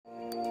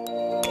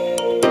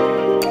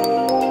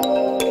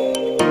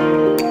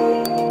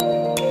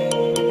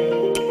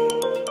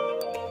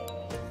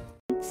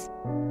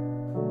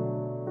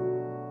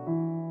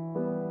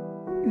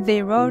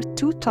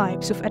two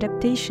types of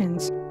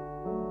adaptations: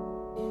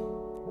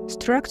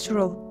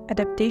 structural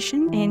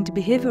adaptation and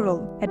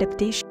behavioral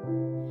adaptation.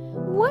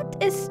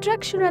 What is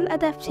structural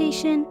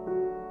adaptation?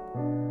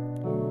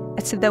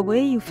 It's the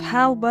way of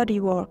how body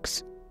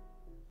works.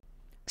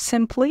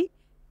 Simply,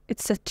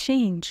 it's a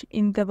change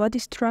in the body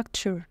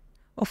structure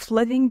of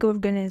living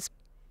organism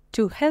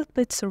to help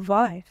it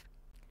survive,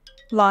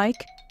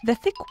 like the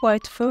thick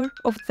white fur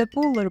of the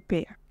polar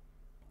bear.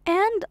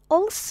 And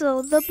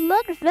also the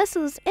blood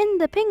vessels in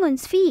the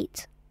penguin's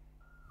feet.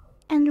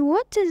 And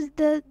what is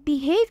the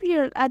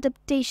behavioral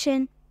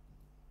adaptation?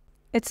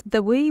 It's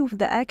the way of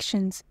the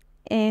actions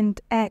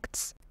and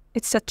acts.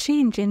 It's a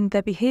change in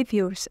the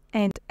behaviors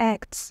and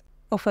acts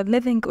of a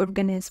living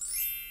organism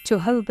to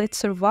help it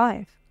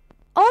survive.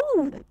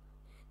 Oh!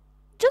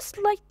 Just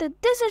like the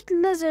desert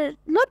lizard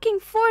looking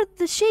for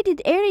the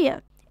shaded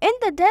area in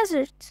the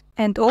desert.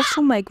 And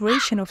also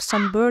migration of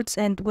some birds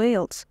and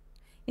whales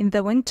in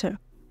the winter,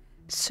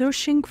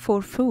 searching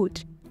for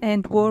food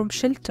and warm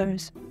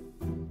shelters.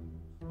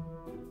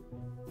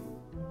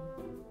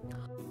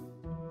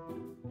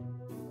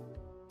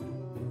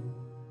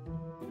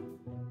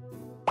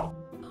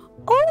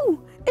 Oh,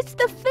 it's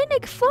the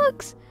Fennec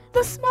fox,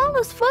 the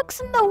smallest fox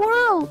in the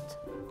world.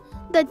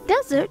 The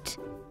desert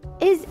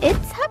is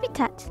its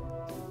habitat.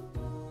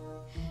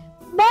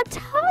 But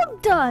how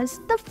does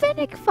the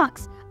Fennec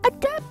fox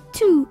adapt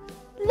to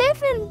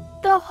live in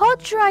the hot,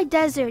 dry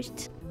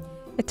desert?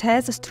 It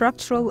has a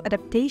structural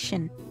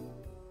adaptation.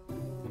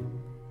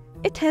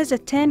 It has a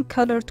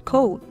tan-colored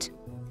coat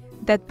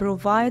that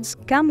provides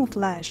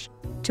camouflage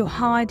to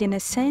hide in a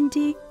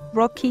sandy,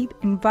 rocky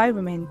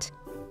environment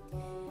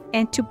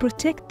and to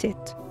protect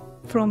it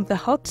from the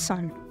hot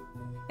sun.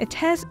 It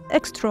has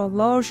extra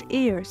large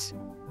ears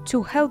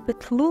to help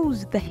it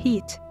lose the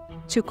heat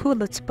to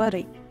cool its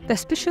body. The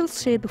special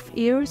shape of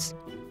ears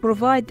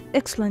provide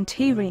excellent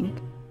hearing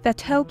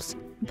that helps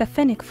the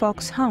Fennec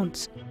fox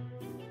hunt.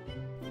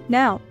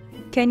 Now,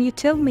 can you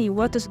tell me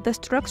what is the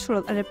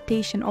structural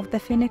adaptation of the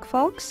Fennec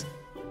fox?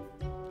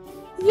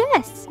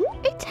 Yes,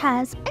 it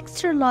has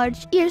extra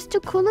large ears to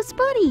cool its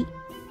body.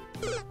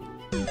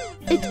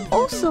 It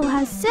also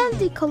has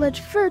sandy-colored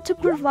fur to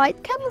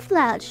provide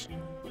camouflage.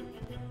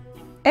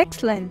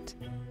 Excellent!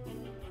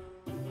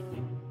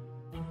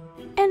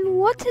 And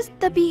what is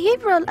the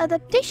behavioral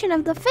adaptation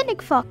of the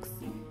Fennec fox?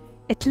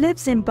 It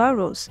lives in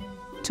burrows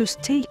to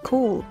stay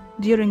cool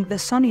during the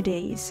sunny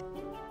days.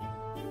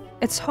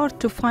 It's hard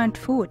to find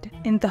food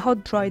in the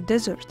hot, dry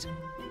desert.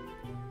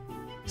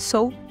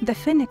 So the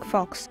Fennec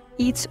fox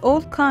eats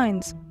all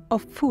kinds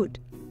of food,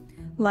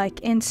 like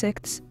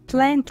insects,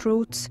 plant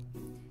roots,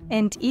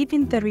 and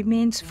even the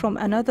remains from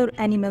another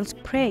animal's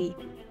prey.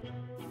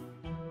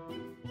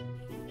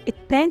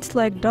 It pants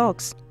like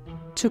dogs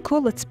to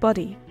cool its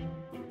body.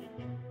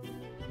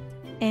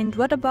 And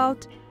what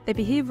about the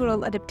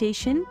behavioral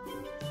adaptation?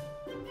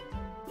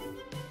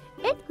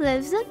 It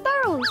lives in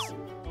burrows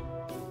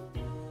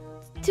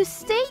to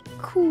stay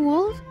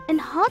cool in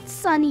hot,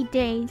 sunny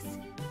days.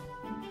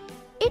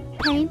 It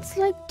paints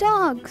like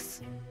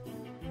dogs.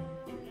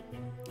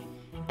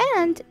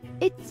 And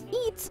it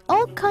eats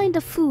all kinds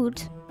of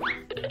food.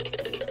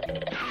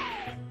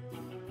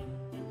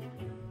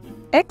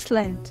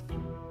 Excellent!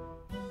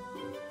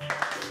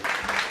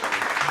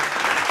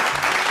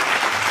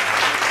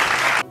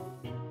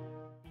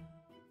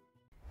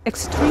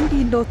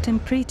 Extremely low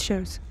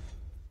temperatures,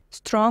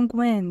 strong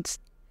winds,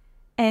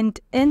 and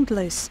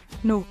endless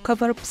no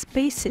cover-up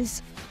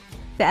spaces,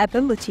 the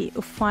ability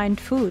to find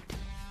food.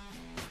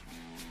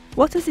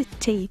 What does it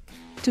take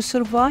to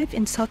survive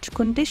in such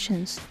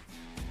conditions?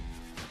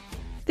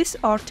 This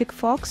Arctic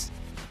fox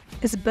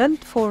is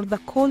built for the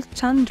cold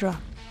tundra.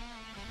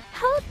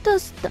 How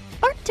does the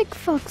Arctic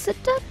fox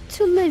adapt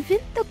to live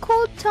in the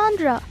cold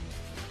tundra?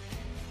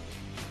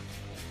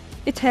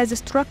 It has a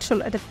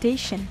structural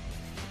adaptation.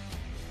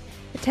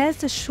 It has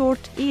the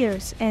short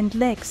ears and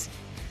legs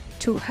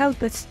to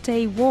help it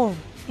stay warm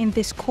in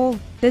this cold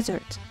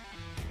desert.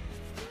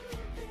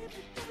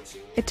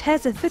 It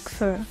has a thick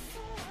fur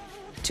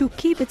to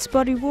keep its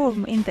body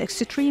warm in the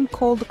extreme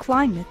cold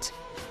climate.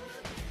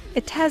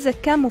 It has a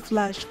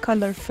camouflage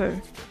color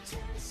fur.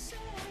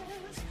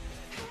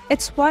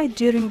 It's white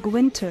during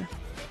winter,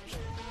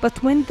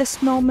 but when the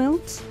snow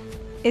melts,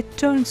 it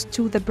turns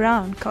to the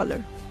brown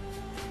color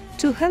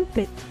to help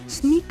it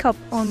sneak up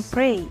on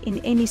prey in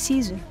any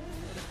season.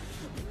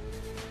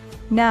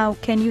 Now,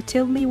 can you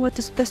tell me what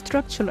is the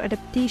structural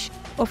adaptation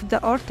of the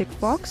Arctic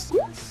fox?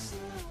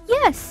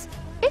 Yes,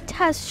 it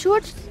has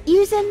short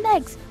ears and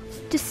legs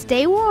to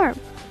stay warm.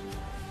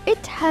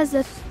 It has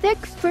a thick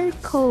fur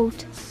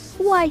coat,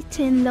 white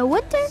in the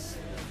winter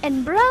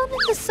and brown in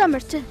the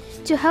summer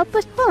to help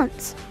it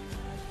hunt.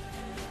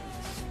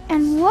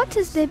 And what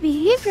is the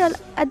behavioral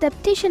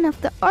adaptation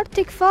of the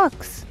Arctic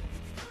fox?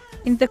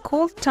 In the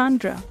cold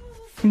tundra,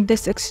 in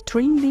these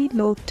extremely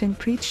low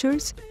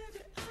temperatures,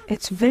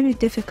 it's very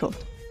difficult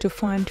to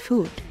find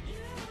food.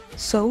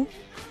 So,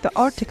 the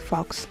Arctic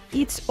fox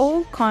eats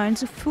all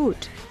kinds of food,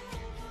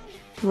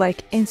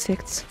 like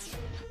insects,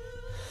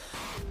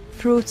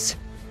 fruits,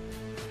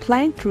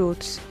 plant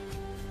roots,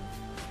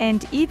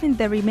 and even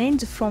the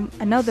remains from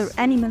another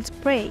animal's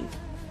prey.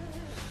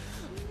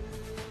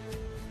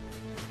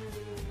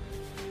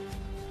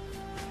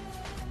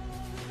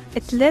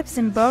 It lives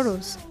in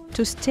burrows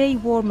to stay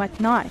warm at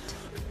night.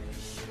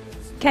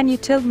 Can you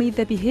tell me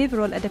the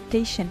behavioral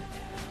adaptation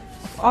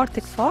of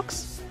Arctic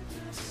fox?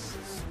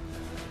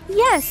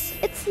 Yes,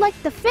 it's like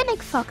the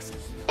Fennec fox.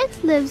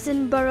 It lives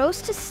in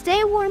burrows to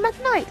stay warm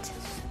at night.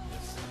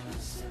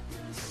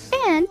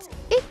 And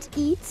it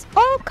eats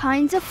all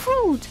kinds of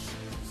food.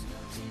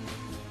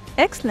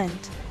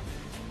 Excellent!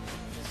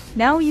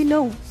 Now you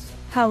know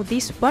how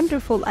these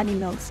wonderful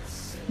animals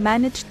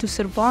manage to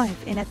survive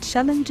in a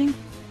challenging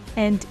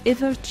and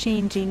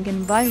ever-changing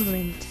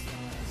environment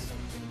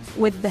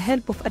with the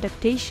help of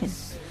adaptation.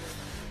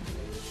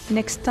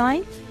 Next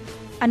time,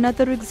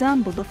 another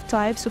example of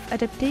types of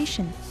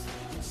adaptation.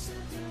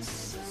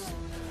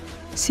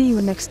 See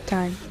you next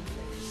time.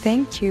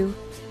 Thank you.